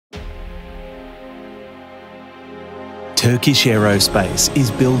Turkish Aerospace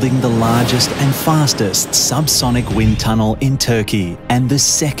is building the largest and fastest subsonic wind tunnel in Turkey and the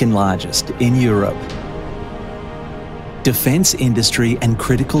second largest in Europe. Defence industry and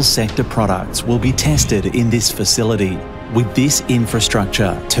critical sector products will be tested in this facility. With this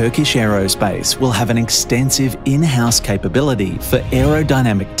infrastructure, Turkish Aerospace will have an extensive in-house capability for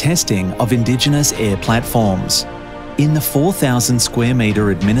aerodynamic testing of indigenous air platforms. In the 4,000 square metre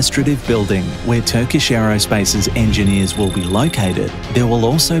administrative building where Turkish Aerospace's engineers will be located, there will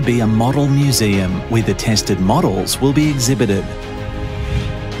also be a model museum where the tested models will be exhibited.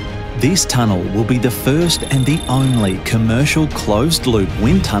 This tunnel will be the first and the only commercial closed-loop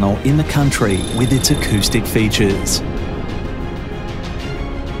wind tunnel in the country with its acoustic features.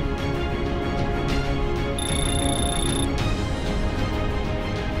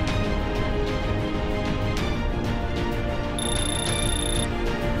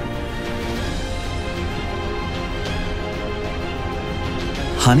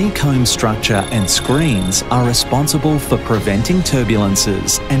 Honeycomb structure and screens are responsible for preventing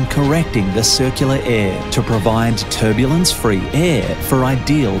turbulences and correcting the circular air to provide turbulence-free air for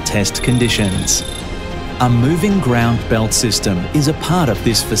ideal test conditions. A moving ground belt system is a part of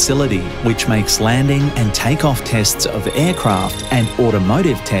this facility, which makes landing and takeoff tests of aircraft and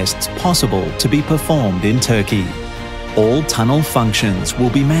automotive tests possible to be performed in Turkey. All tunnel functions will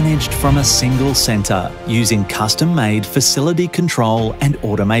be managed from a single centre using custom-made facility control and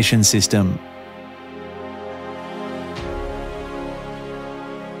automation system.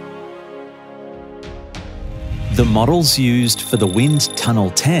 The models used for the wind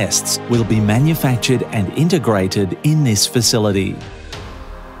tunnel tests will be manufactured and integrated in this facility.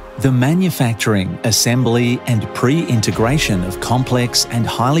 The manufacturing, assembly and pre-integration of complex and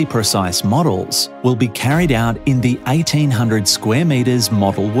highly precise models will be carried out in the 1,800 square metres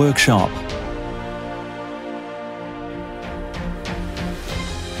model workshop.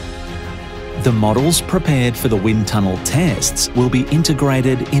 The models prepared for the wind tunnel tests will be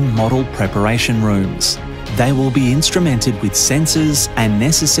integrated in model preparation rooms. They will be instrumented with sensors and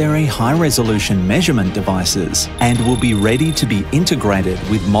necessary high-resolution measurement devices and will be ready to be integrated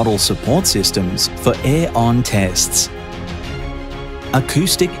with model support systems for air-on tests.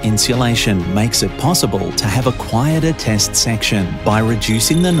 Acoustic insulation makes it possible to have a quieter test section by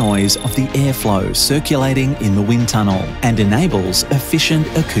reducing the noise of the airflow circulating in the wind tunnel and enables efficient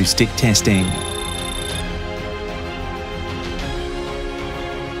acoustic testing.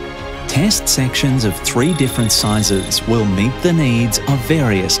 Test sections of 3 different sizes will meet the needs of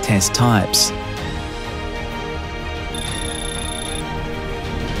various test types.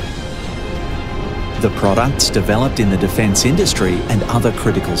 The products developed in the defence industry and other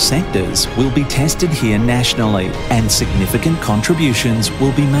critical sectors will be tested here nationally, and significant contributions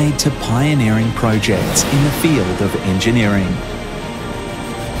will be made to pioneering projects in the field of engineering.